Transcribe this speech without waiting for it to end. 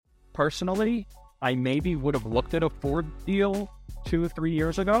personally, I maybe would have looked at a Ford deal 2 or 3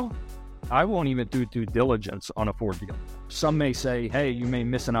 years ago. I won't even do due diligence on a Ford deal. Some may say, hey, you may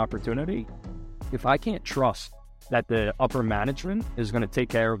miss an opportunity. If I can't trust that the upper management is going to take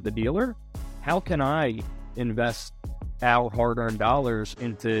care of the dealer, how can I invest our hard-earned dollars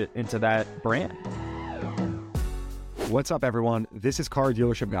into that brand? What's up, everyone? This is Car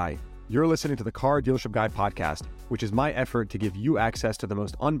Dealership Guy. You're listening to the Car Dealership Guy podcast, which is my effort to give you access to the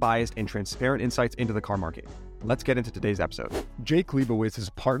most unbiased and transparent insights into the car market. Let's get into today's episode. Jake Lebowitz is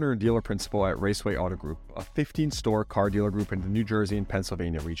partner and dealer principal at Raceway Auto Group, a 15-store car dealer group in the New Jersey and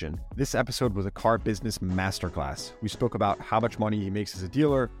Pennsylvania region. This episode was a car business masterclass. We spoke about how much money he makes as a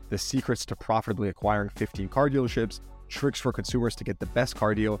dealer, the secrets to profitably acquiring 15 car dealerships, tricks for consumers to get the best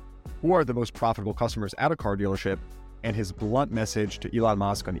car deal, who are the most profitable customers at a car dealership, and his blunt message to Elon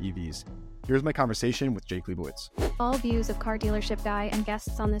Musk on EVs. Here's my conversation with Jake Lebowitz. All views of Car Dealership Guy and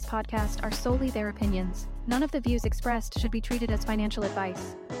guests on this podcast are solely their opinions. None of the views expressed should be treated as financial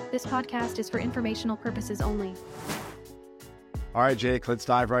advice. This podcast is for informational purposes only. All right, Jake, let's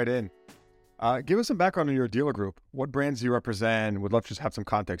dive right in. Give us some background on your dealer group. What brands do you represent? Would love to just have some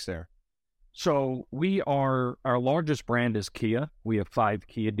context there. So our largest brand is Kia. We have 5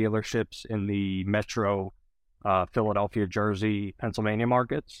 Kia dealerships in the metro Philadelphia, Jersey, Pennsylvania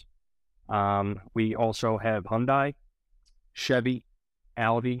markets. We also have Hyundai, Chevy,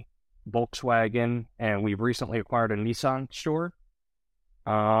 Audi, Volkswagen, and we've recently acquired a Nissan store.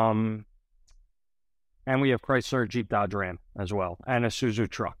 And we have Chrysler, Jeep, Dodge, Ram as well, and a Suzuki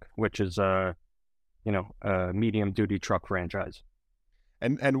truck, which is a medium duty truck franchise.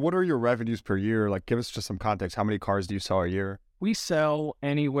 And what are your revenues per year? Like, give us just some context. How many cars do you sell a year? We sell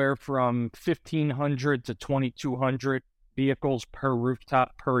anywhere from 1,500 to 2,200 vehicles per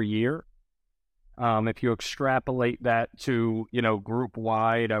rooftop per year. If you extrapolate that to, group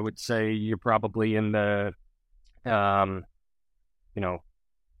wide, I would say you're probably in the,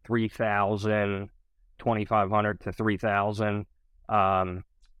 3,000, 2,500 to 3,000, a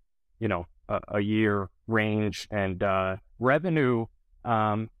year range, and revenue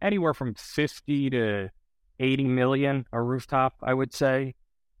anywhere from 50 to 80 million a rooftop, I would say.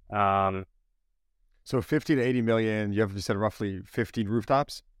 So 50 to 80 million, you said roughly 15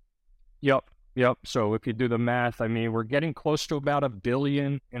 rooftops? Yep. So if you do the math, we're getting close to about $1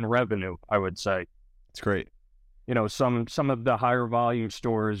 billion in revenue, I would say. It's great. Some of the higher volume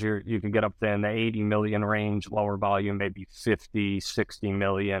stores, you can get up there in the 80 million range, lower volume, maybe 50, 60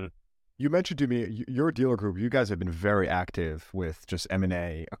 million. You mentioned to me, your dealer group, you guys have been very active with just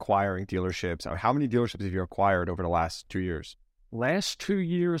M&A, acquiring dealerships. How many dealerships have you acquired over the last 2 years? Last 2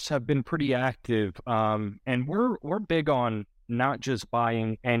 years have been pretty active. And we're big on not just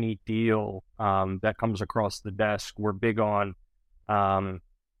buying any deal that comes across the desk. We're big on,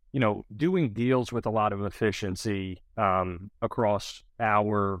 doing deals with a lot of efficiency across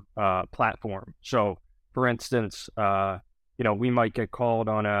our platform. So, for instance, we might get called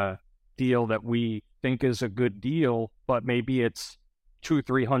on a deal that we think is a good deal, but maybe it's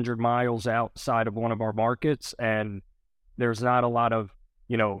 200-300 miles outside of one of our markets, and there's not a lot of,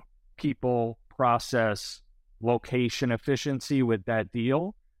 people, process, location efficiency with that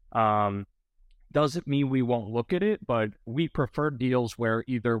deal. Doesn't mean we won't look at it, but we prefer deals where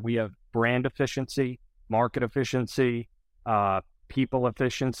either we have brand efficiency, market efficiency, people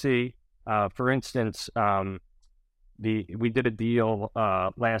efficiency. For instance, we did a deal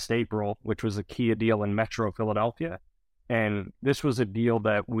last April, which was a Kia deal in Metro Philadelphia, and this was a deal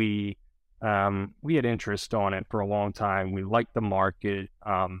that we had interest on it for a long time. We liked the market.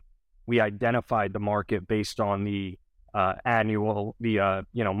 We identified the market based on the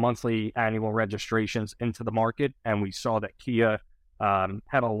monthly annual registrations into the market, and we saw that Kia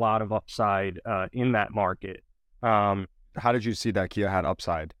had a lot of upside in that market. How did you see that Kia had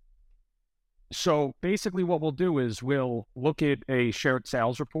upside? So basically what we'll do is we'll look at a shared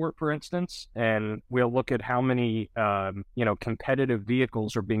sales report, for instance, and we'll look at how many, competitive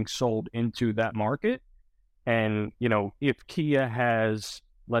vehicles are being sold into that market. And, if Kia has,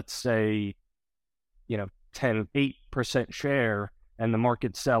 let's say, 8% share and the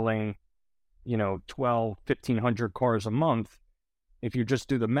market's selling, 1,500 cars a month, if you just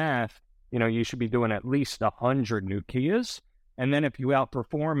do the math, you should be doing at least 100 new Kias. And then if you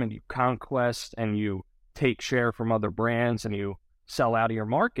outperform and you conquest and you take share from other brands and you sell out of your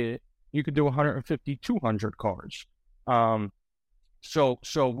market, you could do 150, 200 cars. So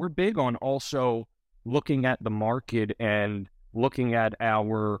we're big on also looking at the market and looking at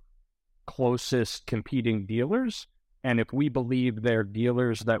our closest competing dealers. And if we believe they're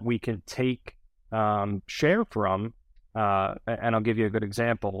dealers that we can take share from, and I'll give you a good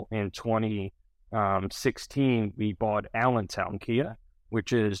example. In 2016, we bought Allentown Kia,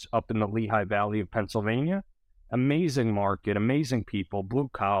 which is up in the Lehigh Valley of Pennsylvania. Amazing market, amazing people, blue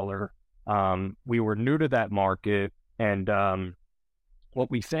collar. We were new to that market, and what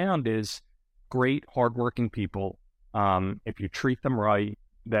we found is great, hardworking people. If you treat them right,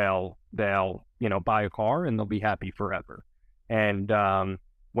 they'll buy a car and they'll be happy forever. And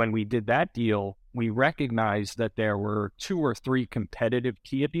when we did that deal, we recognized that there were 2 or 3 competitive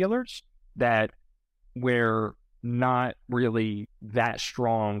Kia dealers that were not really that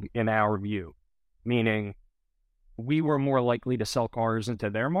strong in our view, meaning we were more likely to sell cars into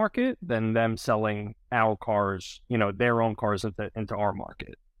their market than them selling our cars, their own cars into our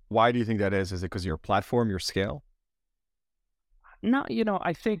market. Why do you think that is? Is it because of your platform, your scale? No,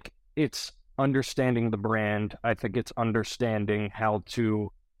 I think it's understanding the brand. I think it's understanding how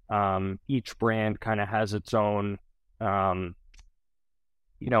to, each brand kind of has its own, you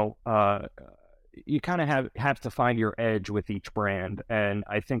kind of have to find your edge with each brand. And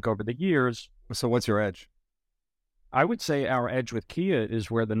I think over the years. So what's your edge? I would say our edge with Kia is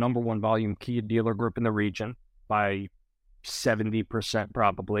we're the number 1 volume Kia dealer group in the region by 70%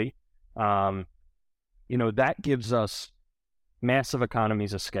 probably. That gives us massive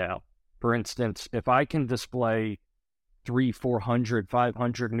economies of scale. For instance, if I can display 300, 400,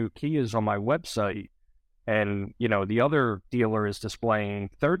 500 new Kias on my website, and, the other dealer is displaying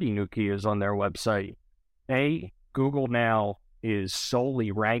 30 new Kias on their website, Google now is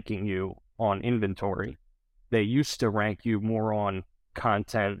solely ranking you on inventory. They used to rank you more on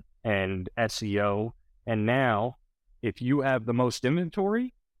content and SEO, and now, if you have the most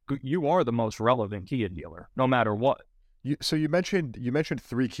inventory, you are the most relevant Kia dealer, no matter what. So you mentioned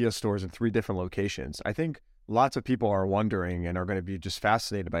 3 Kia stores in 3 different locations. I think lots of people are wondering and are going to be just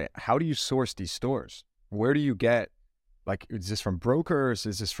fascinated by how do you source these stores? Where do you get, is this from brokers?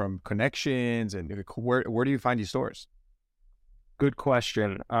 Is this from connections? And where do you find these stores? Good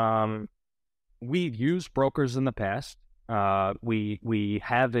question. We've used brokers in the past. We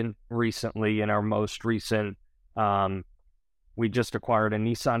haven't recently. In our most recent, we just acquired a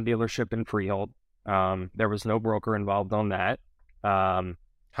Nissan dealership in Freehold. There was no broker involved on that. How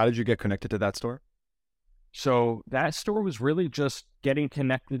did you get connected to that store? So that store was really just getting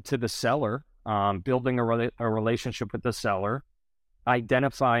connected to the seller, building a relationship with the seller,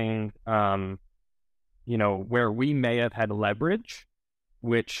 identifying, where we may have had leverage,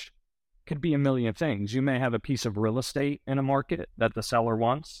 which could be a million things. You may have a piece of real estate in a market that the seller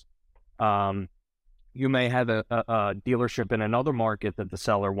wants. You may have a dealership in another market that the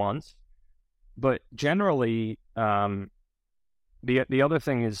seller wants. But generally, the other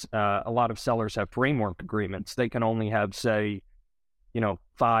thing is a lot of sellers have framework agreements. They can only have, say,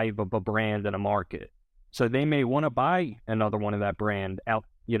 5 of a brand in a market. So they may want to buy another one of that brand out,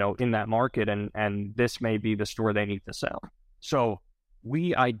 in that market, and this may be the store they need to sell. So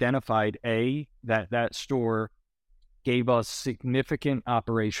we identified that store gave us significant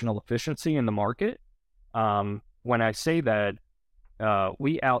operational efficiency in the market. When I say that,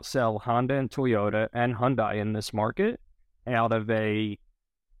 we outsell Honda and Toyota and Hyundai in this market out of maybe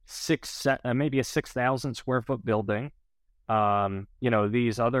a 6,000 square foot building.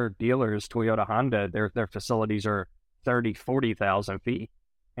 These other dealers, Toyota, Honda, their facilities are 30, 40,000 feet.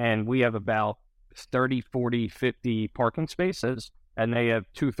 And we have about 30, 40, 50 parking spaces, and they have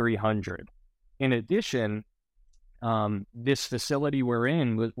 200-300. In addition, this facility we're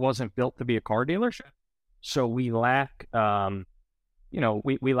in wasn't built to be a car dealership. So we lack,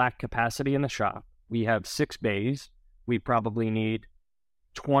 we lack capacity in the shop. We have 6 bays. We probably need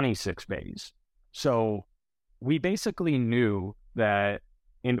 26 bays. So we basically knew that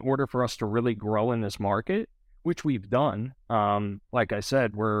in order for us to really grow in this market, which we've done, like I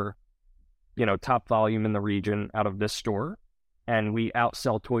said, we're, top volume in the region out of this store, and we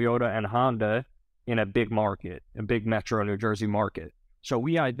outsell Toyota and Honda in a big market, a big metro New Jersey market. So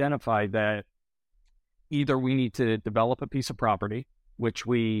we identified that either we need to develop a piece of property, which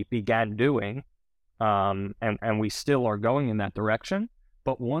we began doing, and we still are going in that direction.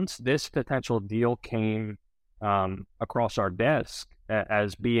 But once this potential deal came across our desk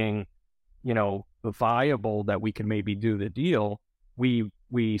as being, viable that we can maybe do the deal,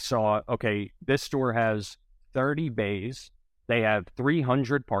 we saw, okay, this store has 30 bays. They have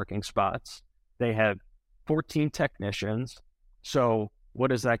 300 parking spots. They have 14 technicians. So what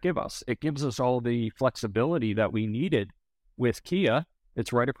does that give us? It gives us all the flexibility that we needed with Kia.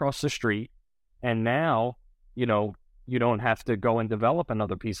 It's right across the street. And now, you don't have to go and develop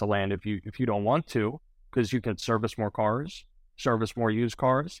another piece of land if you don't want to, because you can service more cars, service more used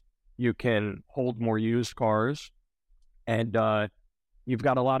cars. You can hold more used cars. And you've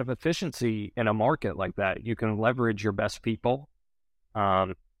got a lot of efficiency in a market like that. You can leverage your best people.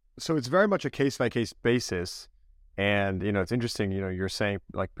 So it's very much a case-by-case basis. And, it's interesting, you're saying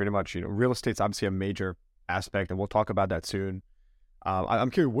like pretty much, real estate's obviously a major aspect, and we'll talk about that soon. I'm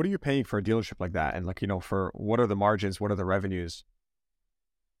curious, what are you paying for a dealership like that? And like, for what are the margins? What are the revenues?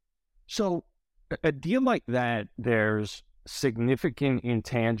 So a deal like that, there's significant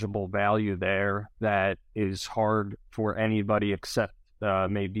intangible value there that is hard for anybody except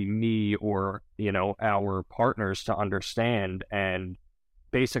maybe me or, our partners to understand. And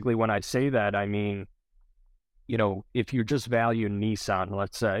basically when I say that, I mean, if you just value Nissan,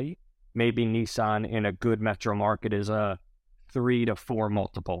 let's say, maybe Nissan in a good metro market is a 3 to 4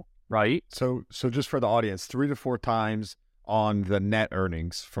 multiple, right? So just for the audience, 3 to 4 times on the net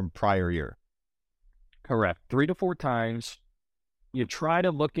earnings from prior year. Correct. 3 to 4 times. You try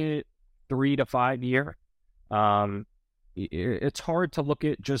to look at 3 to 5 year. It's hard to look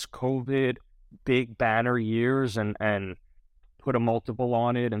at just COVID big banner years and put a multiple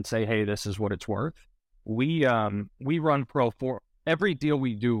on it and say, hey, this is what it's worth. We run pro forma. Every deal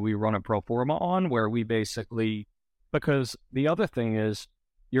we do, we run a pro forma on, where we basically, because the other thing is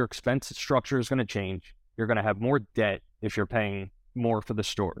your expense structure is going to change. You're going to have more debt if you're paying more for the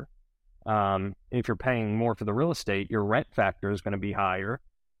store. If you're paying more for the real estate, your rent factor is going to be higher.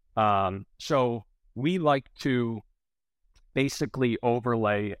 So we like to basically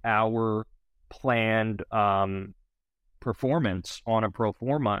overlay our planned performance on a pro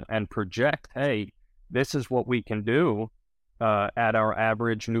forma and project, hey, this is what we can do at our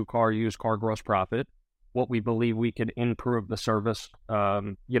average new car, used car gross profit, what we believe we could improve the service,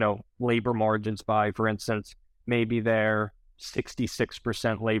 labor margins by, for instance, maybe they're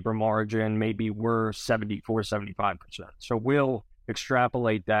 66% labor margin, maybe we're 74, 75%. So we'll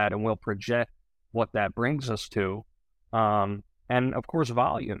extrapolate that and we'll project what that brings us to. And of course,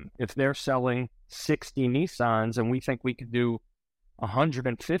 volume. If they're selling 60 Nissans and we think we could do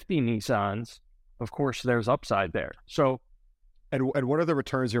 150 Nissans, of course, there's upside there. So, and what are the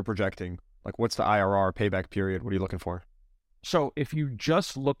returns you're projecting? Like, what's the IRR payback period? What are you looking for? So if you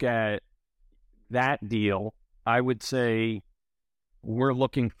just look at that deal, I would say we're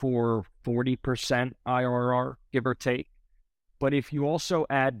looking for 40% IRR, give or take. But if you also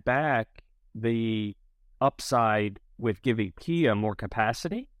add back the upside with giving Kia more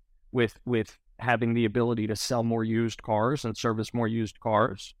capacity, with having the ability to sell more used cars and service more used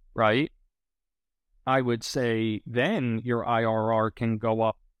cars, right? I would say then your IRR can go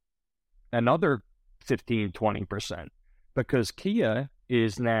up another 15, 20%, because Kia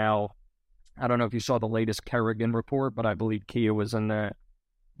is now, I don't know if you saw the latest Kerrigan report, but I believe Kia was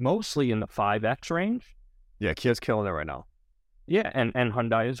mostly in the 5X range. Yeah, Kia's killing it right now. Yeah, and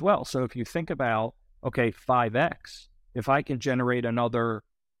Hyundai as well. So if you think about, okay, 5X, if I can generate another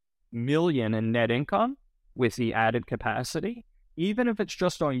million in net income with the added capacity, even if it's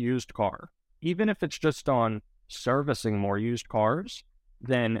just on used car, even if it's just on servicing more used cars,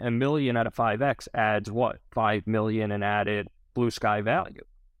 then a million out of 5X adds what? 5 million in added blue sky value.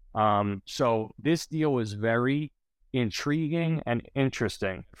 So this deal is very intriguing and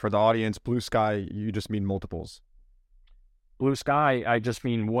interesting. For the audience, blue sky, you just mean multiples. Blue sky, I just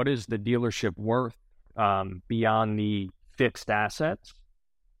mean what is the dealership worth beyond the fixed assets?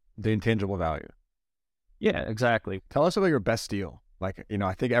 The intangible value. Yeah, exactly. Tell us about your best deal. Like,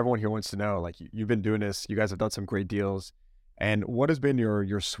 I think everyone here wants to know, like, you've been doing this, you guys have done some great deals. And what has been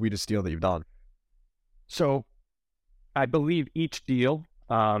your sweetest deal that you've done? So I believe each deal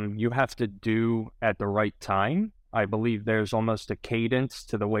you have to do at the right time. I believe there's almost a cadence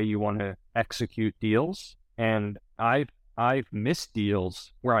to the way you want to execute deals. And I've missed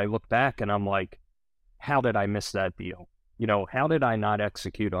deals where I look back and I'm like, how did I miss that deal? How did I not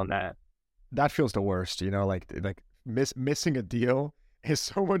execute on that? That feels the worst, missing a deal is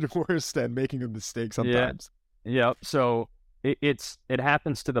so much worse than making a mistake sometimes. Yeah. So it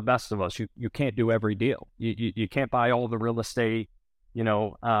happens to the best of us. You can't do every deal. You can't buy all the real estate.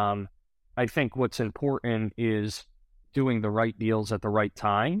 I think what's important is doing the right deals at the right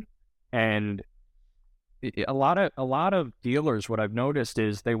time. And a lot of dealers, what I've noticed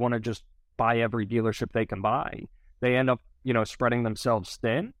is they want to just buy every dealership they can buy. They end up, spreading themselves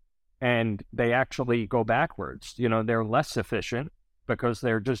thin, and they actually go backwards. They're less efficient because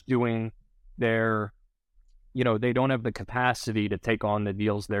they're just doing their, they don't have the capacity to take on the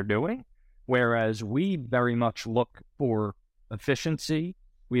deals they're doing. Whereas we very much look for efficiency.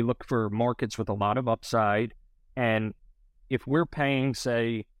 We look for markets with a lot of upside. And if we're paying,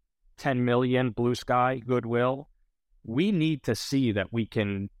 say, 10 million blue sky goodwill, we need to see that we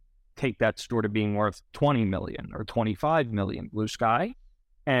can take that store to being worth 20 million or 25 million, blue sky.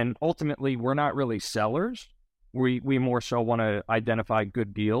 And ultimately, we're not really sellers. We more so want to identify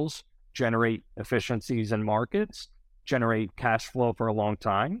good deals, generate efficiencies in markets, generate cash flow for a long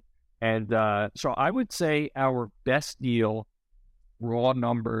time. And so I would say our best deal, raw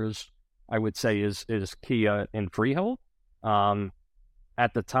numbers, I would say is Kia in Freehold.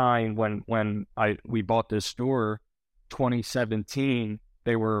 At the time when we bought this store, 2017,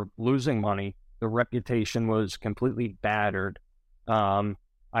 they were losing money. The reputation was completely battered.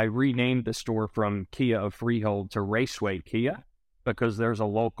 I renamed the store from Kia of Freehold to Raceway Kia because there's a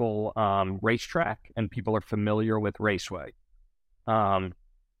local racetrack and people are familiar with Raceway. So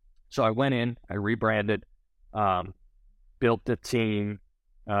I went in, I rebranded, built the team,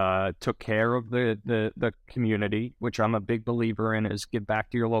 took care of the community, which I'm a big believer in, is give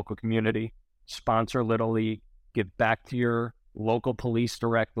back to your local community, sponsor Little League, give back to your local police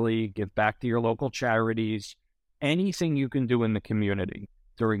directly, give back to your local charities, anything you can do in the community.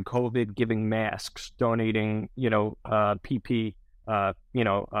 During COVID, giving masks, donating, PP,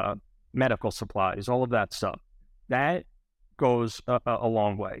 medical supplies, all of that stuff. That goes a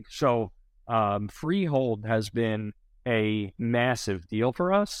long way. So Freehold has been a massive deal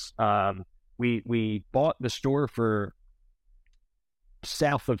for us. We bought the store for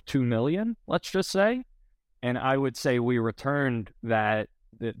south of $2 million, let's just say. And I would say we returned that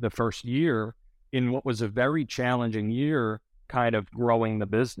the first year in what was a very challenging year, kind of growing the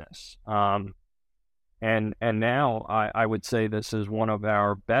business. And now I would say this is one of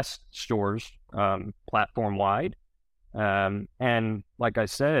our best stores platform wide. And like I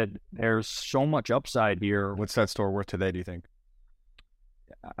said, there's so much upside here. What's that store worth today, do you think?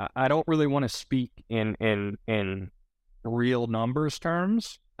 I don't really want to speak in real numbers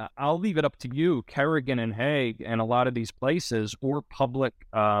terms. I'll leave it up to you, Kerrigan and Hague, and a lot of these places, or public,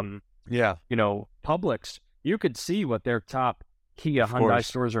 Publix. You could see what their top Kia Hyundai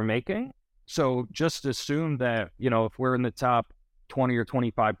stores are making. So just assume that, if we're in the top 20 or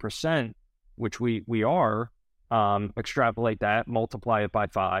 25%, which we are, extrapolate that, multiply it by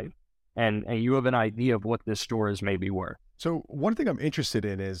 5, and you have an idea of what this store is maybe worth. So one thing I'm interested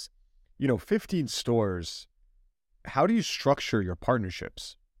in is, 15 stores, how do you structure your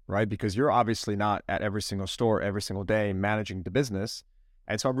partnerships, right? Because you're obviously not at every single store every single day managing the business.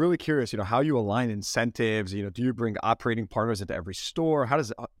 And so I'm really curious, how you align incentives, do you bring operating partners into every store? How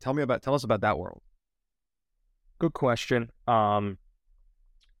does it, tell us about that world. Good question.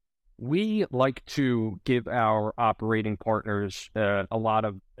 We like to give our operating partners a lot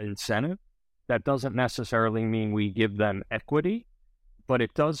of incentive. That doesn't necessarily mean we give them equity, but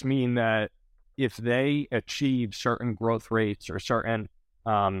it does mean that if they achieve certain growth rates or certain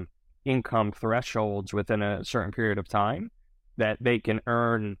income thresholds within a certain period of time, that they can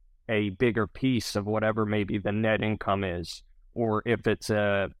earn a bigger piece of whatever maybe the net income is. Or if it's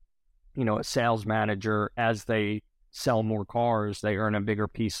a sales manager, as they sell more cars, they earn a bigger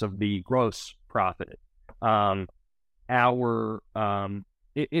piece of the gross profit. It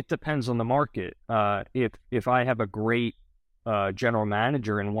depends on the market. If I have a great general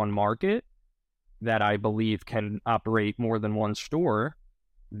manager in one market that I believe can operate more than one store,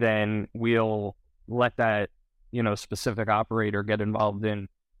 then we'll let that specific operator get involved in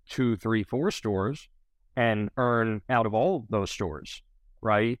 2, 3, 4 stores and earn out of all those stores,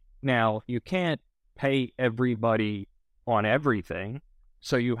 right? Now, you can't pay everybody on everything,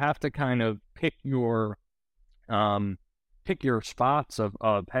 so you have to kind of pick your spots of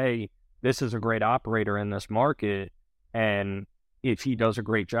hey, this is a great operator in this market, and if he does a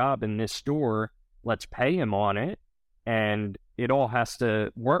great job in this store, let's pay him on it, and it all has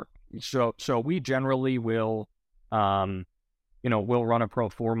to work. So we generally will we'll run a pro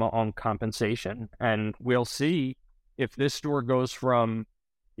forma on compensation, and we'll see if this store goes from,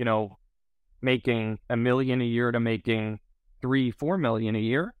 making $1 million a year to making $3-4 million a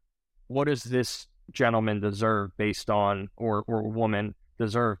year. What does this gentleman deserve based on, or woman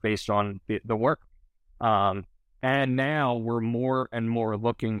deserve based on the work? And now we're more and more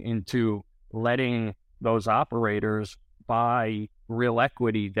looking into letting those operators buy real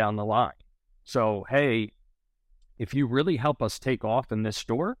equity down the line. So, hey, if you really help us take off in this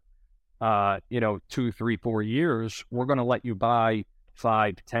store, 2, 3, 4 years, we're going to let you buy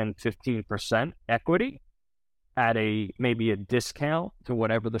 5, 10, 15% equity at maybe a discount to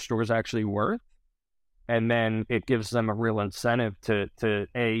whatever the store is actually worth. And then it gives them a real incentive to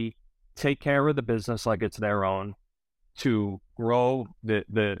take care of the business like it's their own, to grow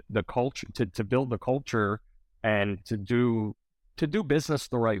the culture, to build the culture, and to do business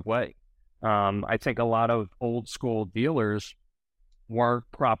the right way. I think a lot of old school dealers, weren't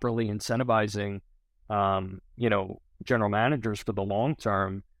properly incentivizing, general managers for the long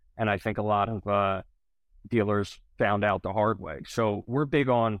term. And I think a lot of dealers found out the hard way. So we're big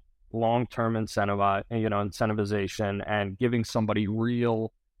on long-term incentivization and giving somebody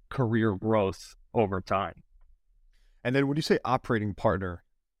real career growth over time. And then when you say operating partner,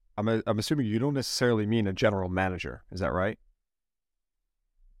 I'm assuming you don't necessarily mean a general manager. Is that right?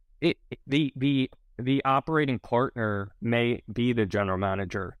 The operating partner may be the general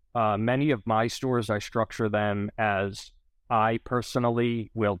manager. Many of my stores, I structure them as I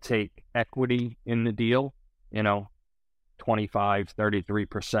personally will take equity in the deal, 25,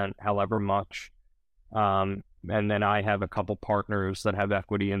 33%, however much. And then I have a couple partners that have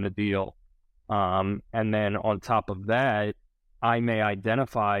equity in the deal. And then on top of that, I may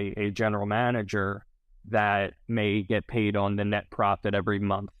identify a general manager that may get paid on the net profit every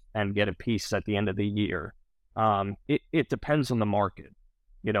month and get a piece at the end of the year. It depends on the market.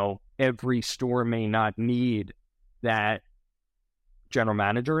 Every store may not need that general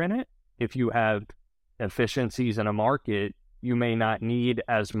manager in it. If you have efficiencies in a market, you may not need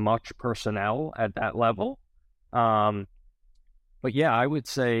as much personnel at that level. But yeah, I would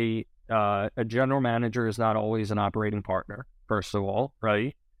say a general manager is not always an operating partner, first of all,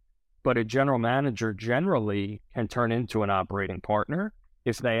 right? But a general manager generally can turn into an operating partner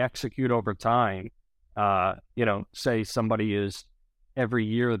if they execute over time. Say somebody is, every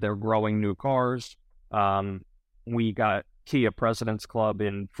year they're growing new cars. We got Kia President's Club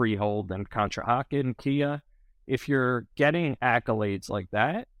in Freehold and Conshohocken in Kia. If you're getting accolades like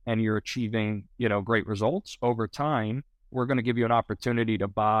that and you're achieving, great results over time, we're going to give you an opportunity to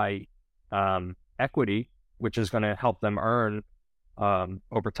buy equity, which is going to help them earn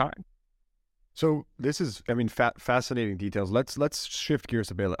over time. So this is, fascinating details. Let's shift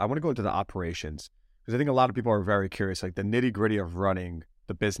gears a bit. I want to go into the operations because I think a lot of people are very curious, like the nitty gritty of running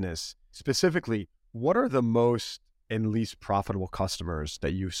the business. Specifically, what are the most and least profitable customers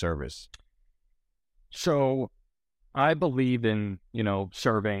that you service? So I believe in,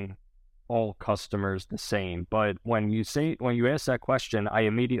 serving all customers the same. But when you ask that question, I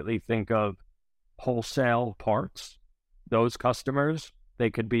immediately think of wholesale parts. Those customers, they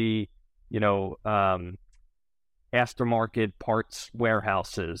could be, aftermarket parts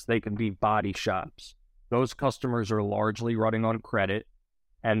warehouses. They can be body shops. Those customers are largely running on credit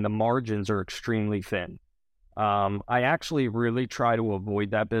and the margins are extremely thin. I actually really try to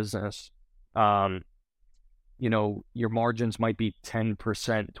avoid that business. Your margins might be 10%,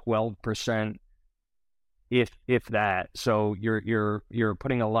 12%, if that. So you're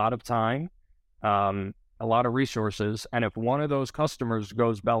putting a lot of time, a lot of resources, and if one of those customers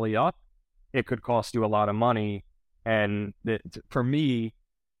goes belly up, it could cost you a lot of money. And for me,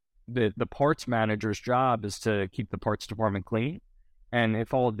 the parts manager's job is to keep the parts department clean. And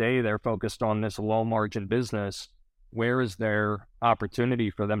if all day they're focused on this low margin business, where is there opportunity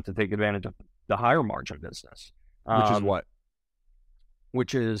for them to take advantage of the higher margin business? Which is what?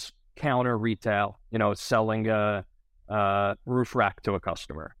 Which is counter retail, selling a roof rack to a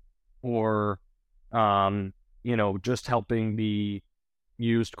customer, or, just helping the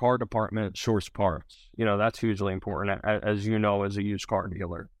used car department source parts. That's hugely important, as you know, as a used car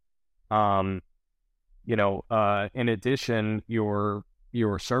dealer. In addition, your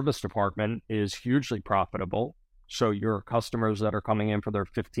service department is hugely profitable. So your customers that are coming in for their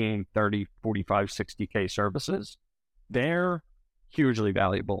 15, 30, 45, 60K services, they're hugely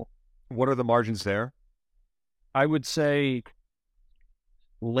valuable. What are the margins there? I would say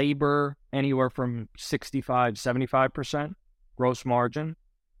labor anywhere from 65, 75% gross margin,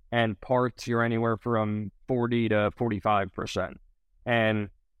 and parts you're anywhere from 40 to 45%. And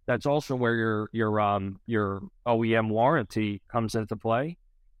that's also where your OEM warranty comes into play,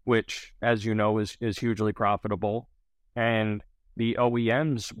 which, as you know, is hugely profitable. And the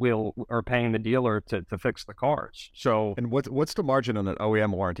OEMs are paying the dealer to fix the cars. So, and what's the margin on an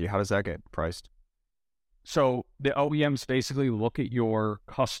OEM warranty? How does that get priced? So the OEMs basically look at your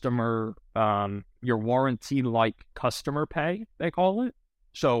customer, your warranty-like customer pay, they call it.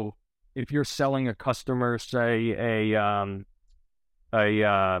 So if you're selling a customer, say an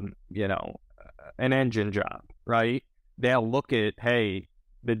engine job, right? They'll look at, hey,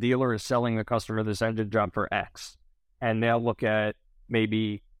 the dealer is selling the customer this engine job for X, and they'll look at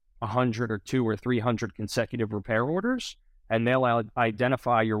maybe 100 or 200 or 300 consecutive repair orders, and they'll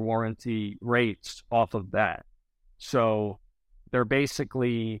identify your warranty rates off of that. So they're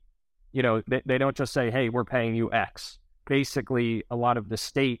basically, they don't just say, hey, we're paying you X. Basically, a lot of the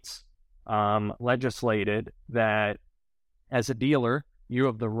states legislated that as a dealer, you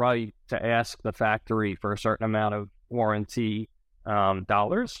have the right to ask the factory for a certain amount of warranty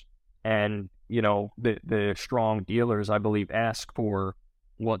dollars. And, the strong dealers, I believe, ask for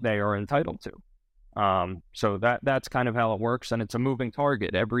what they are entitled to. So that's kind of how it works. And it's a moving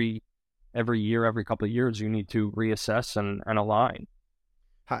target. Every year, every couple of years, you need to reassess and align.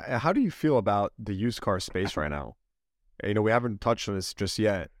 How do you feel about the used car space right now? We haven't touched on this just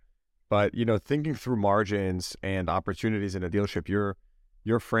yet, but, thinking through margins and opportunities in a dealership,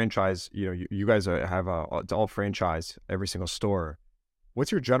 your franchise, you guys have it's all franchise, every single store.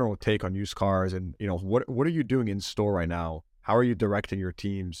 What's your general take on used cars? And, what are you doing in store right now? How are you directing your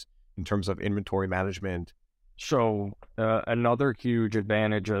teams in terms of inventory management? So another huge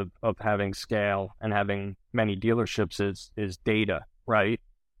advantage of having scale and having many dealerships is data, right?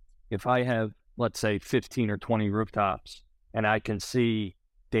 If I have, let's say, 15 or 20 rooftops, and I can see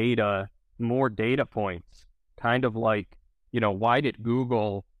more data points, kind of like, why did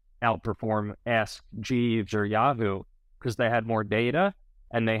Google outperform Ask Jeeves or Yahoo? Because they had more data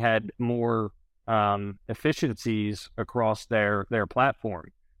and they had more efficiencies across their platform.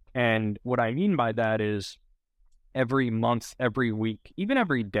 And what I mean by that is every month, every week, even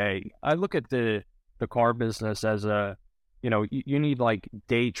every day, I look at the car business as you need like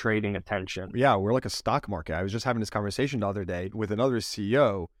day trading attention. Yeah, we're like a stock market. I was just having this conversation the other day with another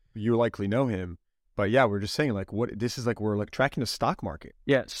CEO. You likely know him, but yeah, we're just saying like we're like tracking the stock market.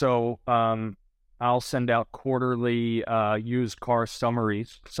 Yeah. So I'll send out quarterly used car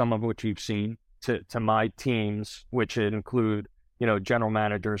summaries, some of which you've seen, to my teams, which include general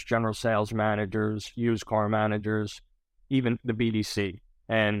managers, general sales managers, used car managers, even the BDC.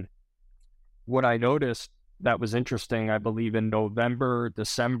 And what I noticed that was interesting, I believe in November,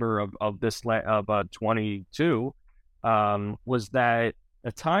 December of 22, was that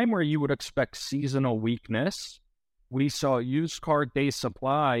a time where you would expect seasonal weakness, we saw used car day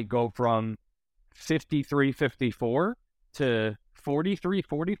supply go from 53, 54 to 43,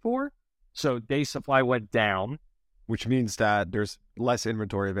 44. So day supply went down. Which means that there's less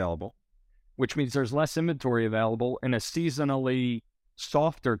inventory available. Which means there's less inventory available in a seasonally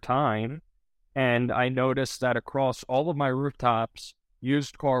softer time. And I noticed that across all of my rooftops,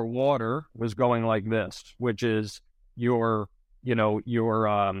 used car water was going like this, which is your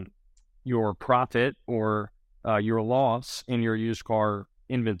profit or your loss in your used car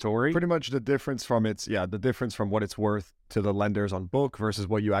inventory. Pretty much the difference from what it's worth to the lenders on book versus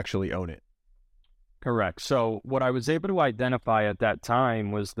what you actually own it. Correct. So what I was able to identify at that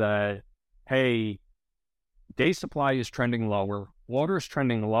time was that, hey, day supply is trending lower, water is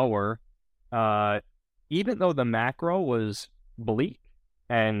trending lower. Even though the macro was bleak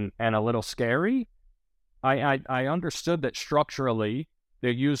and a little scary, I understood that structurally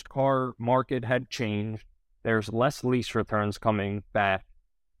the used car market had changed. There's less lease returns coming back.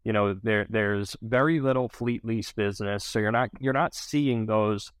 There's very little fleet lease business, so you're not seeing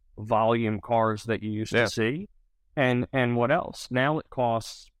those volume cars that you used to see. And what else? Now it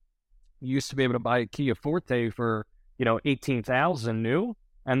costs. You used to be able to buy a Kia Forte for $18,000 new.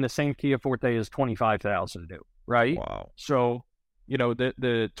 And the same Kia Forte is $25,000 new, right? Wow. So,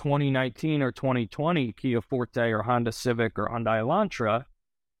 the 2019 or 2020 Kia Forte or Honda Civic or Hyundai Elantra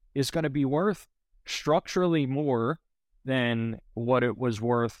is going to be worth structurally more than what it was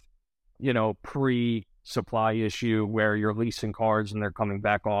worth, pre-supply issue where you're leasing cars and they're coming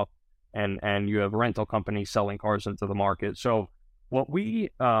back off and you have rental companies selling cars into the market. So what we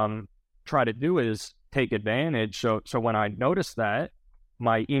try to do is take advantage. So when I noticed that,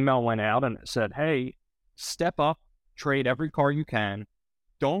 my email went out and it said, hey, step up, trade every car you can.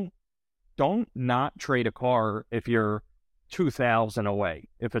 Don't not trade a car if you're 2,000 away,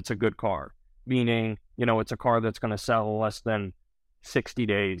 if it's a good car. Meaning, it's a car that's going to sell less than 60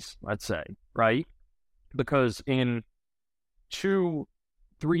 days, let's say, right? Because in 2-3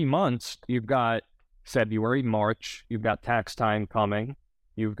 months, you've got February, March, you've got tax time coming,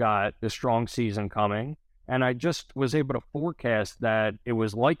 you've got the strong season coming. And I just was able to forecast that it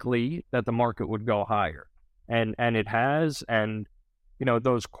was likely that the market would go higher. And it has. And,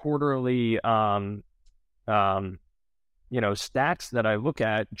 those quarterly, stats that I look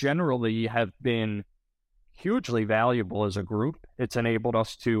at generally have been hugely valuable as a group. It's enabled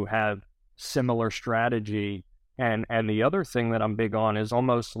us to have similar strategy. And the other thing that I'm big on is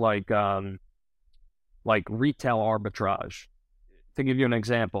almost like retail arbitrage. To give you an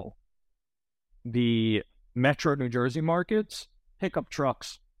example, the Metro New Jersey markets, pickup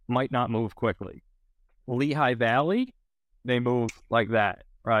trucks might not move quickly. Lehigh Valley, they move like that,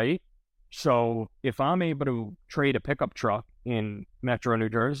 right? So if I'm able to trade a pickup truck in Metro New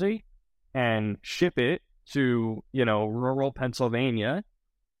Jersey and ship it to, rural Pennsylvania,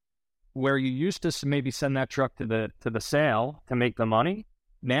 where you used to maybe send that truck to the sale to make the money,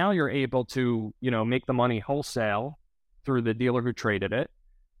 now you're able to, make the money wholesale through the dealer who traded it,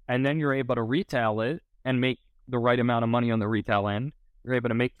 and then you're able to retail it and make the right amount of money on the retail end. You're able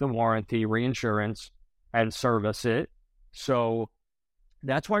to make the warranty, reinsurance, and service it. So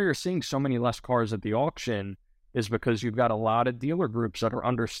that's why you're seeing so many less cars at the auction, is because you've got a lot of dealer groups that are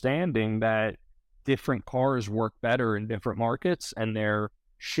understanding that different cars work better in different markets, and they're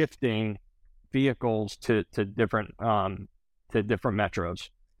shifting vehicles to different metros.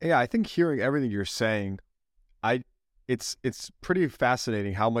 Yeah, I think hearing everything you're saying, it's pretty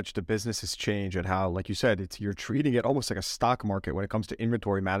fascinating how much the business has changed, and how, like you said, you're treating it almost like a stock market when it comes to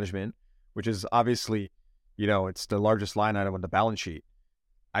inventory management, which is obviously, it's the largest line item on the balance sheet.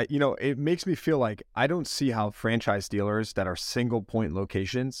 It makes me feel like I don't see how franchise dealers that are single point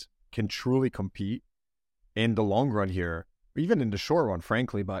locations can truly compete in the long run here, even in the short run,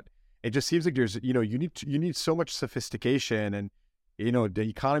 frankly. But it just seems like there's, you need so much sophistication and, the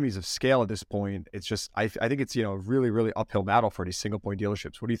economies of scale at this point. It's just, I think it's, a really, really uphill battle for these single point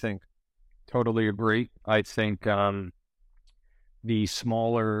dealerships. What do you think? Totally agree. I think the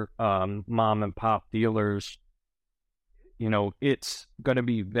smaller mom and pop dealers, it's going to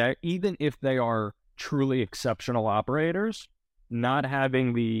be even if they are truly exceptional operators, not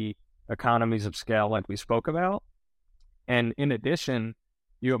having the economies of scale like we spoke about. And in addition,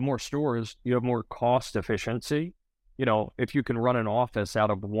 you have more stores, you have more cost efficiency. If you can run an office out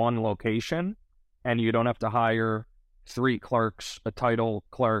of one location and you don't have to hire 3 clerks, a title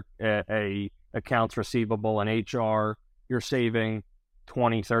clerk, a accounts receivable, and HR, you're saving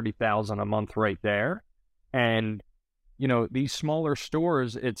 $20,000-$30,000 a month right there. And these smaller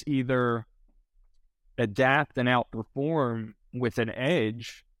stores, it's either adapt and outperform with an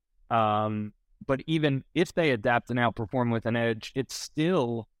edge. But even if they adapt and outperform with an edge, it's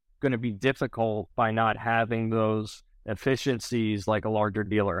still going to be difficult by not having those efficiencies like a larger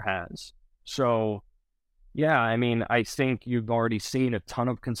dealer has. So, yeah, I mean, I think you've already seen a ton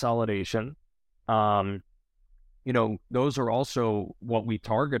of consolidation. Those are also what we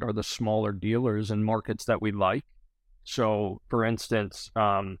target, are the smaller dealers in markets that we like. So, for instance,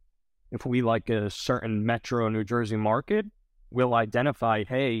 if we like a certain metro New Jersey market, we'll identify,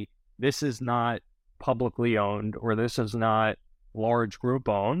 hey, this is not publicly owned, or this is not large group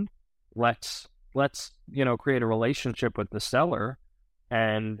owned. Let's create a relationship with the seller,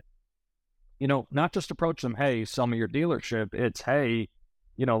 and not just approach them, hey, sell me your dealership. It's, hey,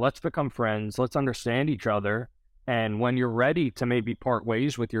 let's become friends, let's understand each other, and when you're ready to maybe part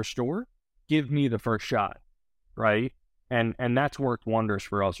ways with your store, give me the first shot, right? And that's worked wonders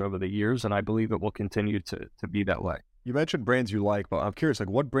for us over the years, and I believe it will continue to be that way. You mentioned brands you like, but I'm curious, like,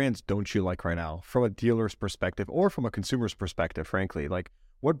 what brands don't you like right now from a dealer's perspective or from a consumer's perspective, frankly? Like,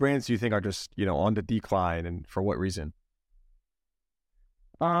 what brands do you think are just, on the decline, and for what reason?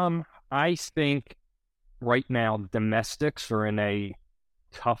 I think right now domestics are in a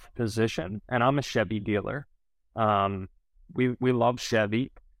tough position, and I'm a Chevy dealer. We love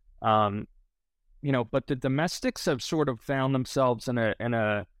Chevy, but the domestics have sort of found themselves in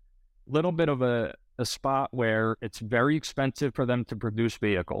a little bit of a spot where it's very expensive for them to produce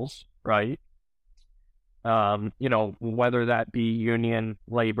vehicles, right? Whether that be union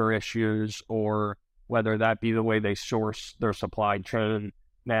labor issues or whether that be the way they source their supply chain.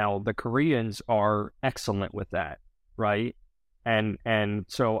 Now, the Koreans are excellent with that, right? And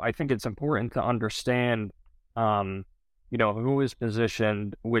so I think it's important to understand, who is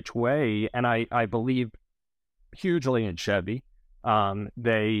positioned which way. And I believe hugely in Chevy.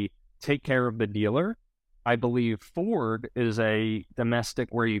 They take care of the dealer. I believe Ford is a domestic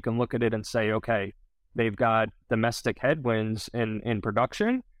where you can look at it and say, okay, they've got domestic headwinds in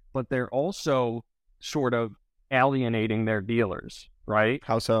production, but they're also sort of alienating their dealers, right?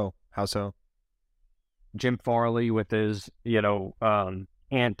 How so? Jim Farley with his,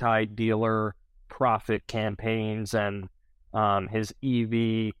 anti-dealer profit campaigns and his EV,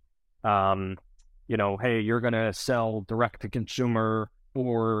 hey, you're going to sell direct to consumer,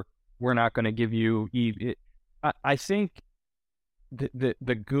 or we're not going to give you EV. I think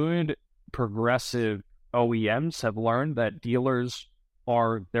the good progressive OEMs have learned that dealers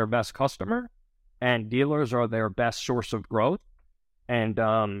are their best customer and dealers are their best source of growth. And,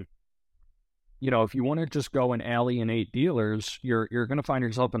 if you want to just go and alienate dealers, you're going to find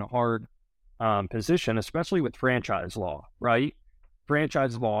yourself in a hard position, especially with franchise law, right?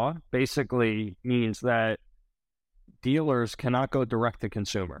 Franchise law basically means that dealers cannot go direct to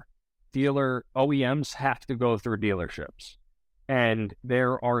consumer. OEMs have to go through dealerships. And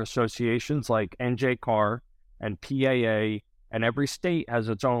there are associations like NJ Car and PAA And every state has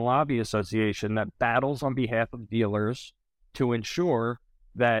its own lobby association that battles on behalf of dealers to ensure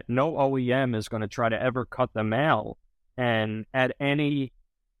that no OEM is going to try to ever cut them out. And at any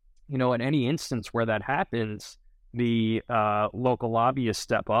instance where that happens, the local lobbyists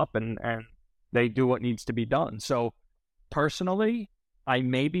step up and they do what needs to be done. So personally, I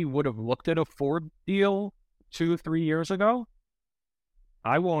maybe would have looked at a Ford deal 2-3 years ago.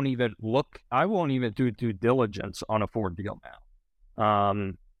 I won't even do due diligence on a Ford deal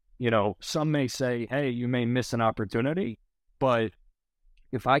now. Some may say, hey, you may miss an opportunity, but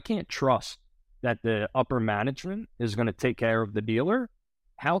if I can't trust that the upper management is going to take care of the dealer,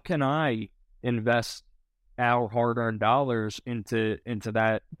 how can I invest our hard-earned dollars into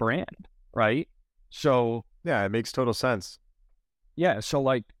that brand, right? So yeah, it makes total sense. Yeah, so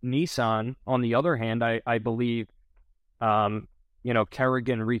like Nissan, on the other hand, I believe,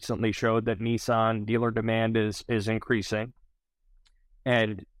 Kerrigan recently showed that Nissan dealer demand is increasing,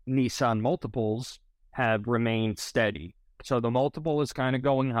 and Nissan multiples have remained steady. So the multiple is kind of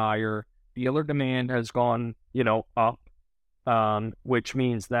going higher. Dealer demand has gone, up, which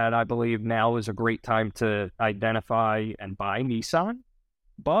means that I believe now is a great time to identify and buy Nissan.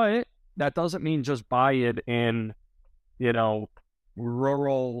 But that doesn't mean just buy it in,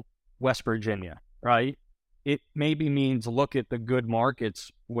 rural West Virginia, right? It maybe means look at the good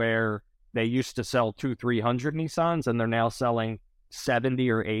markets where they used to sell 200-300 Nissans and they're now selling 70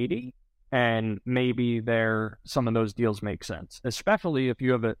 or 80. And maybe some of those deals make sense, especially if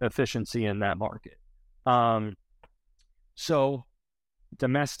you have efficiency in that market. So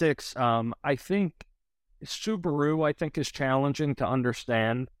domestics, I think Subaru, is challenging to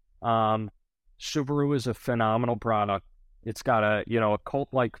understand. Subaru is a phenomenal product. It's got a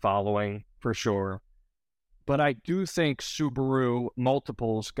cult-like following for sure. But I do think Subaru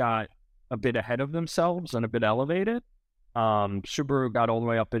multiples got a bit ahead of themselves and a bit elevated. Subaru got all the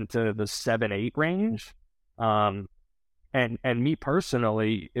way up into the 7-8 range. And me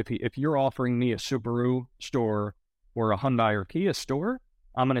personally, if you're offering me a Subaru store or a Hyundai or Kia store,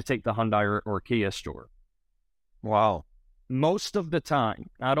 I'm going to take the Hyundai or Kia store. Wow. Most of the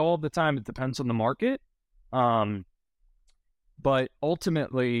time, not all the time, it depends on the market. But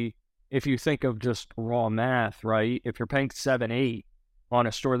ultimately, if you think of just raw math, right? If you're paying 7-8 on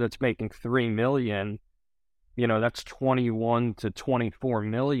a store that's making $3 million, that's 21 to 24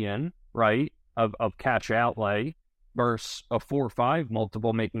 million, right, of cash outlay, versus a 4-5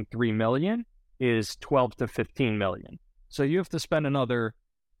 multiple making $3 million is 12 to 15 million. So you have to spend another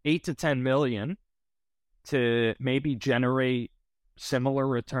 8 to 10 million to maybe generate similar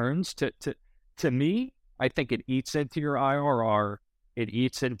returns. To me, I think it eats into your IRR. It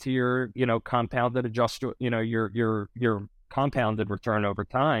eats into your, compounded your compounded return over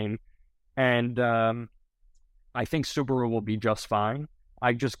time. And I think Subaru will be just fine.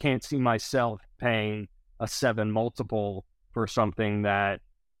 I just can't see myself paying a 7 multiple for something that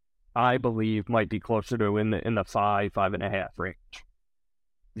I believe might be closer to in the 5.5 range.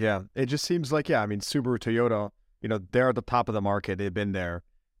 Yeah, it just seems like, Subaru, Toyota, they're at the top of the market. They've been there.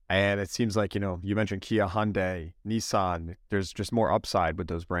 And it seems like, you mentioned Kia, Hyundai, Nissan, there's just more upside with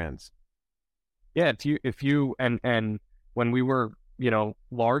those brands. Yeah, if you when we were,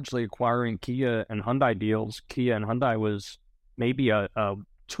 largely acquiring Kia and Hyundai deals, Kia and Hyundai was maybe a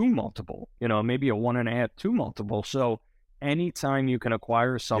 2 multiple, maybe a 1.5, 2 multiple. So anytime you can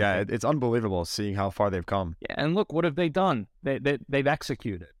acquire something. Yeah, it's unbelievable seeing how far they've come. Yeah, and look, what have they done? They've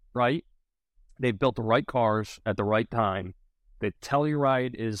executed, right? They've built the right cars at the right time. The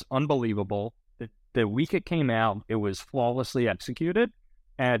Telluride is unbelievable. The week it came out, it was flawlessly executed,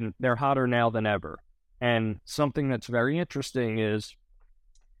 and they're hotter now than ever. And something that's very interesting is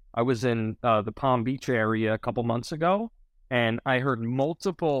I was in the Palm Beach area a couple months ago, and I heard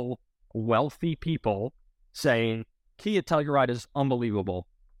multiple wealthy people saying, Kia Telluride is unbelievable.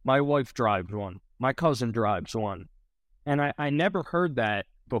 My wife drives one. My cousin drives one. And I never heard that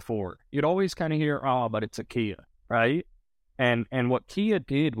before. You'd always kind of hear, but it's a Kia, right? And what Kia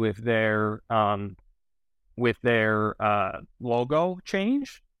did with their logo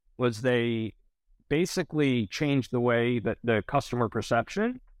change was they basically changed the way that the customer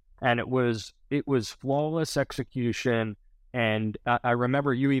perception, and it was flawless execution. And I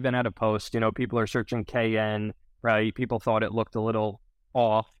remember you even had a post, people are searching KN, right? People thought it looked a little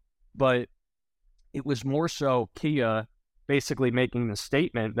off, but it was more so Kia basically making the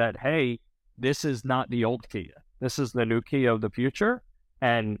statement that, hey, this is not the old Kia. This is the new Kia of the future,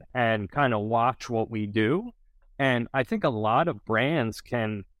 and kind of watch what we do. And I think a lot of brands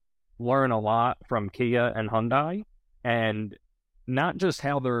can learn a lot from Kia and Hyundai, and not just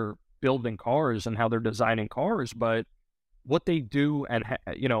how they're building cars and how they're designing cars, but what they do and,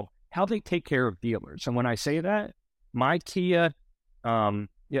 how they take care of dealers. And when I say that, my Kia, and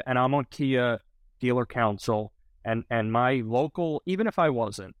I'm on Kia Dealer Council, and my local, even if I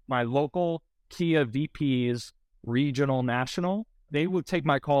wasn't, my local Kia VPs, regional, national, they would take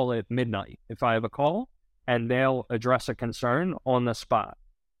my call at midnight if I have a call, and they'll address a concern on the spot.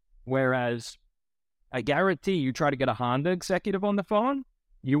 Whereas I guarantee you try to get a Honda executive on the phone,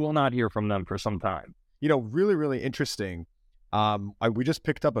 you will not hear from them for some time. Really, really interesting. We just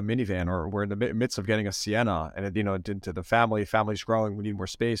picked up a minivan, or we're in the midst of getting a Sienna, and into the family's growing, we need more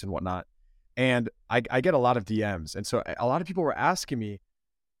space and whatnot. And I get a lot of DMs, and so a lot of people were asking me,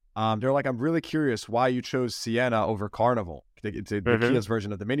 they're like, I'm really curious why you chose Sienna over Carnival, the Kia's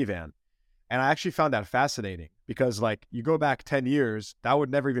version of the minivan. And I actually found that fascinating because, like, you go back 10 years, that would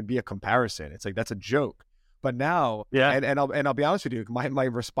never even be a comparison. It's like, that's a joke. But now, and I'll be honest with you, my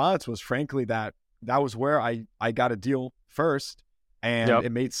response was frankly that was where I got a deal first, and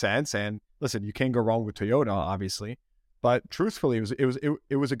it made sense. And listen, you can't go wrong with Toyota, obviously. But truthfully,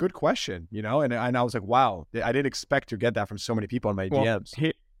 it was a good question, and I was like, wow, I didn't expect to get that from so many people in my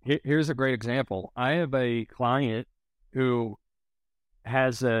DMs. Here's a great example. I have a client who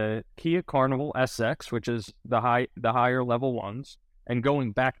has a Kia Carnival SX, which is the higher level ones, and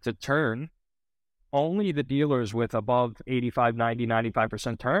going back to turn, only the dealers with above 85, 90,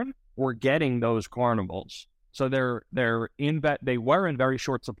 95% turn were getting those Carnivals. So they were in very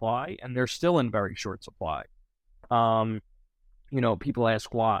short supply, and they're still in very short supply. People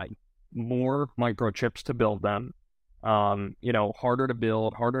ask why. More microchips to build them. Harder to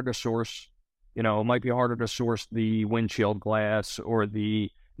build, harder to source. It might be harder to source the windshield glass or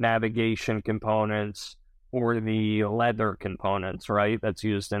the navigation components or the leather components, right? That's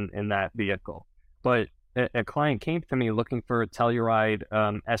used in that vehicle. But a client came to me looking for a Telluride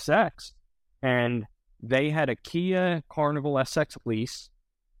SX, and they had a Kia Carnival SX lease.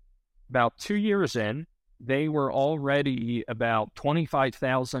 About 2 years in, they were already about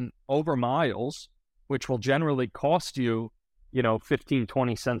 25,000 over miles, which will generally cost you, 15,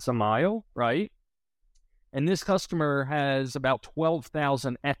 20 cents a mile, right? And this customer has about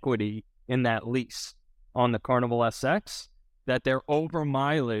 12,000 equity in that lease on the Carnival SX that they're over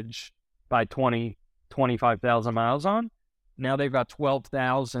mileage by 25,000 miles on. Now they've got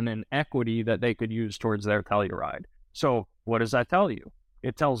 12,000 in equity that they could use towards their Telluride. So what does that tell you?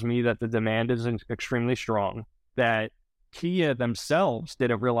 It tells me that the demand is extremely strong, that Kia themselves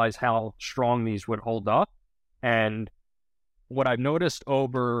didn't realize how strong these would hold up. And what I've noticed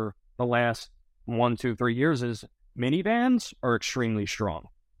over the last 1, 2, 3 years is minivans are extremely strong.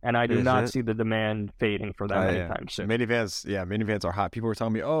 And I do not see the demand fading for them anytime soon. Minivans are hot. People were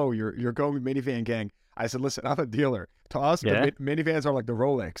telling me, oh, you're going with minivan gang. I said, listen, I'm a dealer. To us, the minivans are like the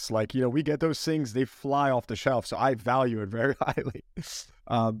Rolex. Like, we get those things, they fly off the shelf. So I value it very highly.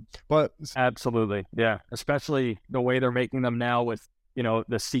 But absolutely. Yeah. Especially the way they're making them now with,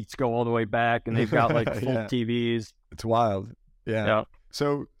 the seats go all the way back and they've got like full TVs. It's wild. Yeah.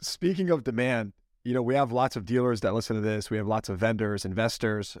 So speaking of demand, we have lots of dealers that listen to this. We have lots of vendors,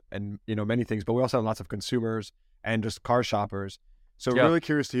 investors, and, many things, but we also have lots of consumers and just car shoppers. So really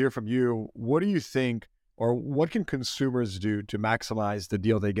curious to hear from you. What do you think, or what can consumers do to maximize the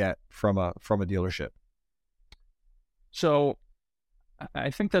deal they get from a dealership? So I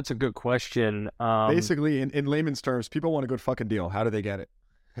think that's a good question. Basically, in layman's terms, people want a good fucking deal. How do they get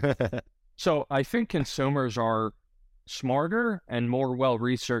it? So I think consumers are smarter and more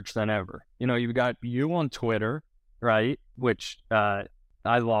well-researched than ever. You've got you on Twitter, right? Which I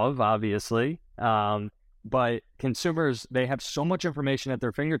love, obviously. But consumers, they have so much information at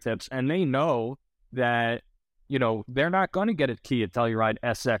their fingertips, and they know that, they're not going to get a Kia Telluride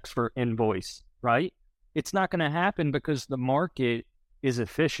SX for invoice, right? It's not going to happen because the market is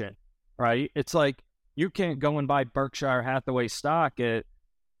efficient, right? It's like you can't go and buy Berkshire Hathaway stock at,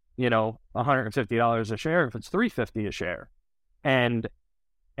 $150 a share if it's $350 a share. And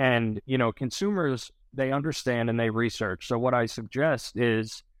consumers, they understand and they research. So what I suggest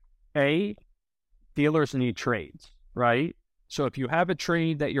is, dealers need trades, right? So if you have a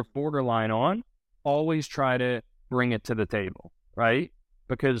trade that you're borderline on, always try to bring it to the table, right?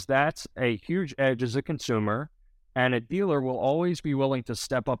 Because that's a huge edge as a consumer, and a dealer will always be willing to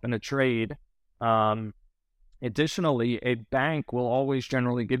step up in a trade. Additionally, a bank will always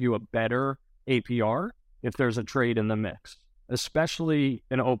generally give you a better APR if there's a trade in the mix, especially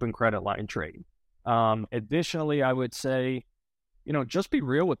an open credit line trade. Additionally, I would say, just be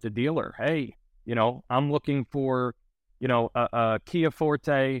real with the dealer. Hey, I'm looking for, a Kia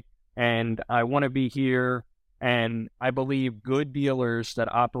Forte, and I want to be here. And I believe good dealers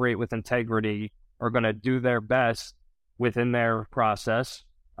that operate with integrity are going to do their best, within their process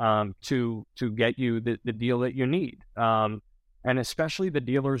to get you the deal that you need. And especially the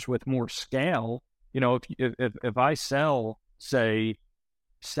dealers with more scale, if I sell, say,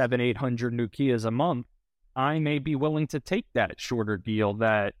 700-800 new Kias a month, I may be willing to take that shorter deal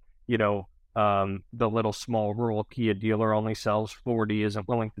that, the little small rural Kia dealer only sells 40 isn't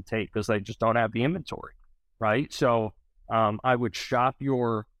willing to take because they just don't have the inventory, right? So I would shop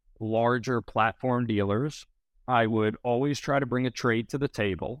your larger platform dealers. I would always try to bring a trade to the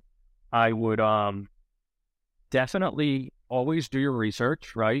table. I would definitely always do your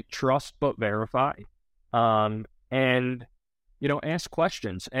research, right? Trust but verify. And, ask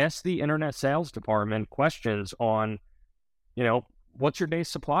questions. Ask the internet sales department questions on, what's your day's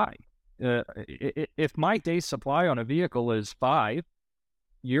supply? If my day's supply on a vehicle is 5,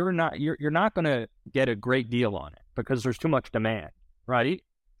 you're not going to get a great deal on it because there's too much demand, right?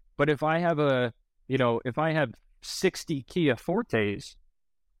 But if I have if I have 60 Kia Fortes,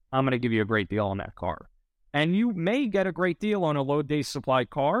 I'm going to give you a great deal on that car. And you may get a great deal on a low day supply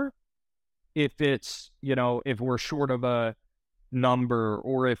car if it's, if we're short of a number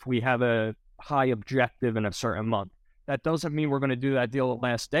or if we have a high objective in a certain month. That doesn't mean we're going to do that deal the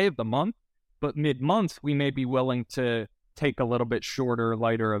last day of the month, but mid-month we may be willing to take a little bit shorter,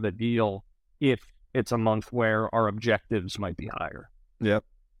 lighter of a deal if it's a month where our objectives might be higher. Yep.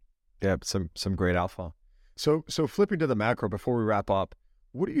 Some great alpha. So flipping to the macro before we wrap up,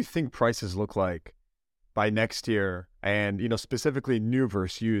 what do you think prices look like by next year? And, specifically new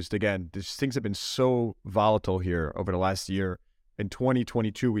versus used. Again, things have been so volatile here over the last year. In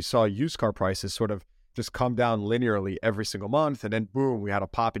 2022, we saw used car prices sort of just come down linearly every single month. And then boom, we had a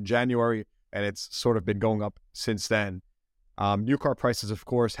pop in January and it's sort of been going up since then. New car prices, of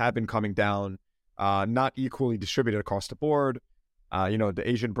course, have been coming down, not equally distributed across the board. The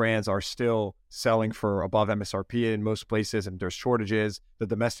Asian brands are still selling for above MSRP in most places, and there's shortages. The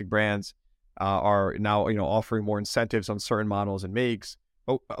domestic brands are now, offering more incentives on certain models and makes.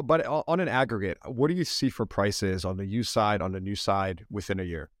 But on an aggregate, what do you see for prices on the used side, on the new side within a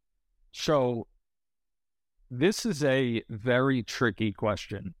year? So this is a very tricky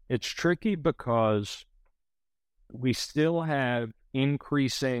question. It's tricky because we still have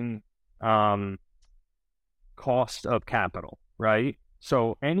increasing cost of capital, right?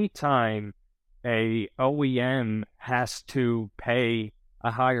 So anytime a OEM has to pay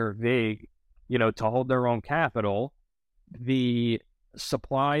a higher VIG, to hold their own capital, the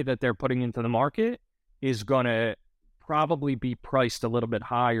supply that they're putting into the market is going to probably be priced a little bit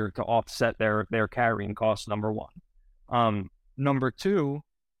higher to offset their carrying costs, number one. Number two,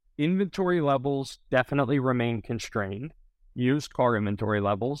 inventory levels definitely remain constrained. Used car inventory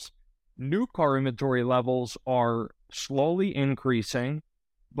levels. New car inventory levels are slowly increasing,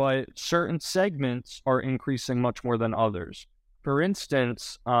 but certain segments are increasing much more than others. For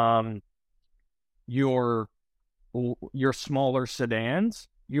instance, your smaller sedans,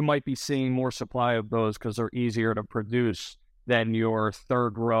 you might be seeing more supply of those because they're easier to produce than your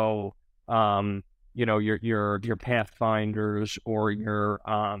third row, your Pathfinders or your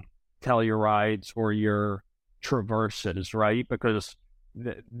Tellurides or your Traverses, right? Because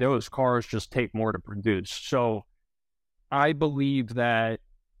those cars just take more to produce. So I believe that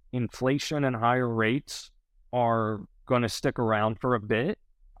inflation and higher rates are going to stick around for a bit.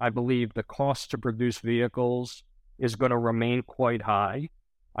 I believe the cost to produce vehicles is going to remain quite high.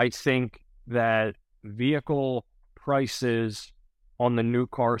 I think that vehicle prices on the new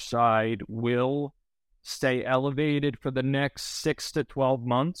car side will stay elevated for the next 6 to 12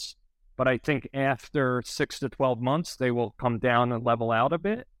 months. But I think after 6 to 12 months, they will come down and level out a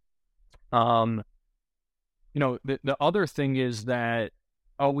bit. The other thing is that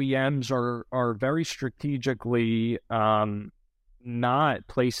OEMs are very strategically not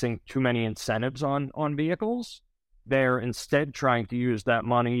placing too many incentives on vehicles. They're instead trying to use that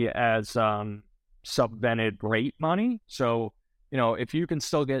money as subvented rate money. So, if you can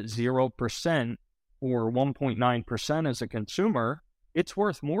still get 0% or 1.9% as a consumer, it's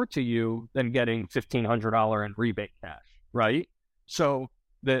worth more to you than getting $1,500 in rebate cash, right? So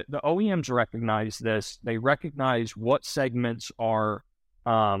the OEMs recognize this. They recognize what segments are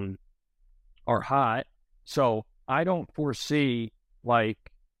hot. So I don't foresee like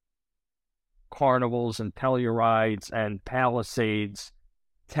Carnivals and Tellurides and Palisades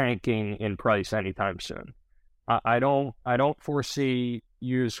tanking in price anytime soon. I don't foresee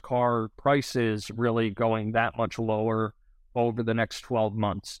used car prices really going that much lower over the next 12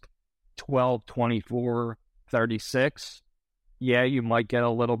 months. 12, 24, 36. Yeah, you might get a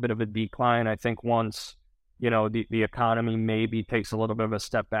little bit of a decline. I think once, the economy maybe takes a little bit of a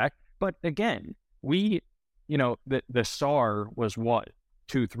step back. But again, we the SAR was what,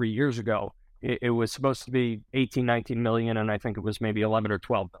 2-3 years ago. It was supposed to be 18, 19 million, and I think it was maybe 11 or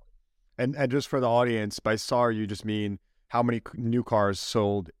 12 million. And just for the audience, by SAR, you just mean how many new cars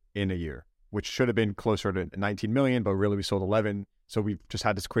sold in a year, which should have been closer to 19 million, but really we sold 11. So we've just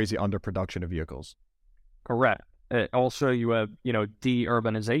had this crazy underproduction of vehicles. Correct. Also, you have,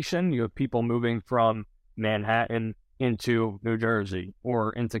 de-urbanization. You have people moving from Manhattan into New Jersey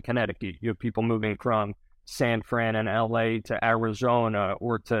or into Connecticut. You have people moving from San Fran and LA to Arizona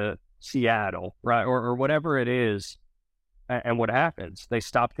or to Seattle, right? Or whatever it is. And what happens? They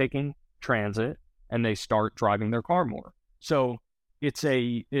stop taking transit and they start driving their car more. So it's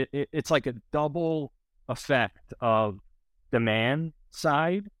like a double effect of demand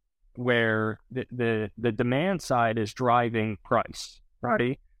side, where the demand side is driving price,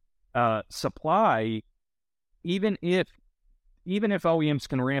 right? Supply, even if OEMs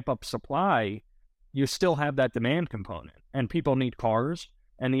can ramp up supply, you still have that demand component, and people need cars,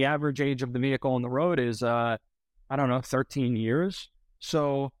 and the average age of the vehicle on the road is 13 years.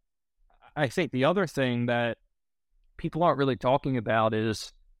 So I think the other thing that people aren't really talking about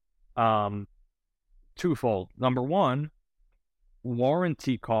is twofold. Number one,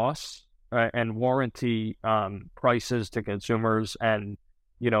 warranty costs, and warranty prices to consumers, and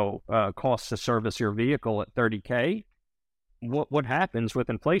costs to service your vehicle at $30,000. What happens with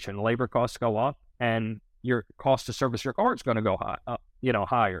inflation? Labor costs go up, and your cost to service your car is going to go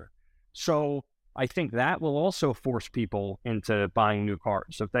higher. So I think that will also force people into buying new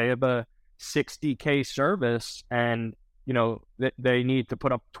cars. If they have a $60,000 service and they need to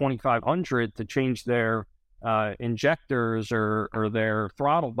put up $2,500 to change their injectors or their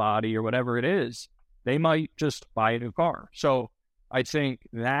throttle body or whatever it is, they might just buy a new car. So I think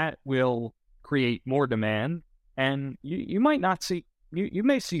that will create more demand, and you might not see, you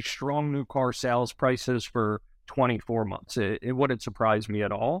may see strong new car sales prices for 24 months. It wouldn't surprise me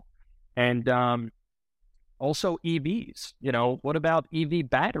at all. And also EVs, what about EV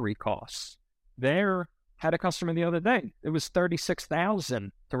battery costs? Had a customer the other day, it was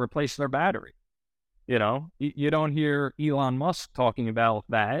 $36,000 to replace their battery. You don't hear Elon Musk talking about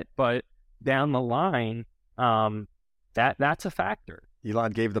that, but down the line, that's a factor.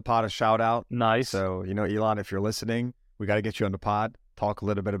 Elon gave the pod a shout out. Nice. So, Elon, if you're listening, we got to get you on the pod, talk a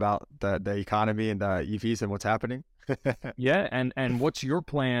little bit about the economy and the EVs and what's happening. Yeah. And what's your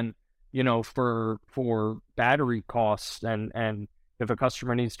plan, for battery costs, and if a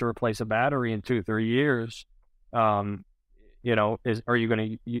customer needs to replace a battery in 2-3 years, are you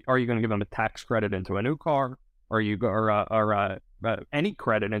going to give them a tax credit into a new car, or any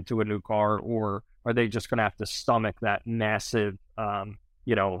credit into a new car, or are they just going to have to stomach that massive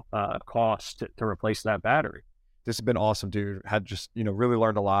cost to replace that battery? This has been awesome, dude. Had just really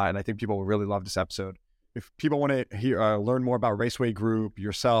learned a lot, and I think people will really love this episode. If people want to learn more about Raceway Group,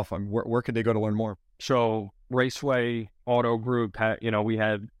 yourself, where can they go to learn more? So Raceway Auto Group, we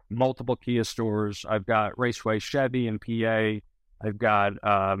have multiple Kia stores. I've got Raceway Chevy in PA. I've got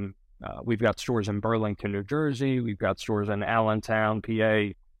we've got stores in Burlington, New Jersey. We've got stores in Allentown,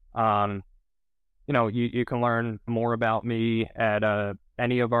 PA. You can learn more about me at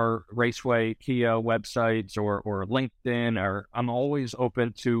any of our Raceway Kia websites or LinkedIn. Or I'm always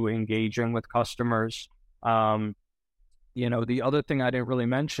open to engaging with customers. The other thing I didn't really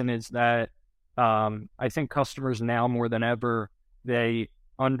mention is that I think customers now more than ever, they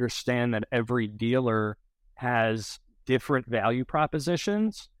understand that every dealer has different value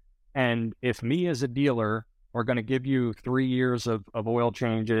propositions. And if me as a dealer are going to give you 3 years of oil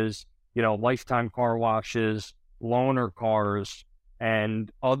changes, lifetime car washes, loaner cars,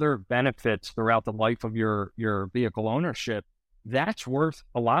 and other benefits throughout the life of your vehicle ownership, that's worth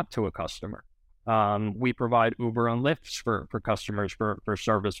a lot to a customer. We provide Uber and Lyfts for customers for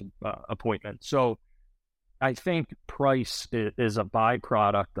service appointments. So I think price is a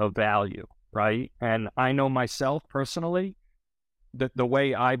byproduct of value, right? And I know myself personally, the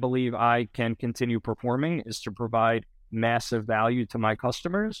way I believe I can continue performing is to provide massive value to my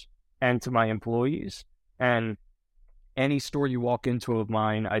customers and to my employees. And any store you walk into of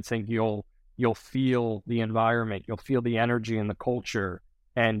mine, I think you'll feel the environment, you'll feel the energy and the culture.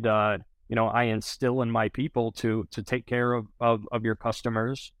 And, I instill in my people to take care of your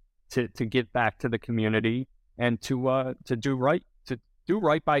customers, to give back to the community, and to do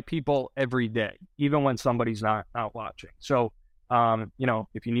right by people every day, even when somebody's not watching. So,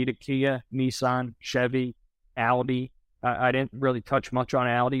 if you need a Kia, Nissan, Chevy, Audi, I didn't really touch much on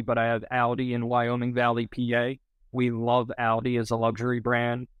Audi, but I have Audi in Wyoming Valley, PA. We love Audi as a luxury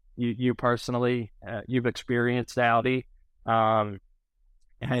brand. You personally, you've experienced Audi.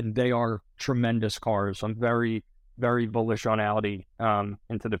 and they are tremendous cars. I'm very, very bullish on Audi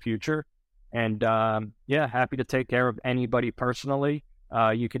into the future. And happy to take care of anybody personally.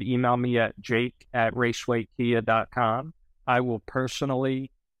 You could email me at jake@racewaykia.com. I will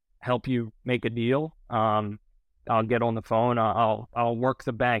personally help you make a deal. I'll get on the phone. I'll work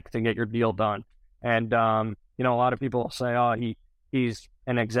the bank to get your deal done. And a lot of people say, "Oh, he's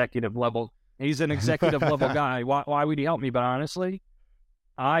an executive level. He's an executive level guy. Why would he help me?" But honestly,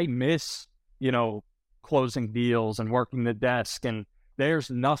 I miss closing deals and working the desk, and there's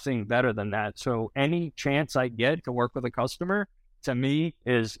nothing better than that. So any chance I get to work with a customer, to me,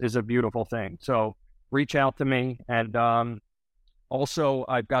 is a beautiful thing. So reach out to me. And also,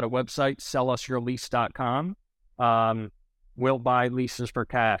 I've got a website, sellusyourlease.com. We'll buy leases for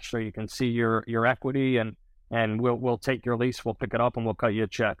cash, so you can see your equity, and we'll take your lease, we'll pick it up, and we'll cut you a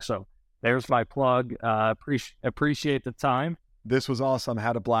check. So there's my plug. Appreciate the time. This was awesome.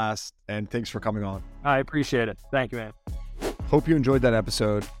 Had a blast, and thanks for coming on. I appreciate it. Thank you, man. Hope you enjoyed that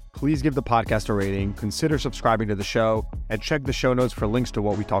episode. Please give the podcast a rating, consider subscribing to the show, and check the show notes for links to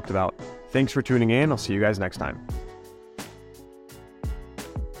what we talked about. Thanks for tuning in. I'll see you guys next time.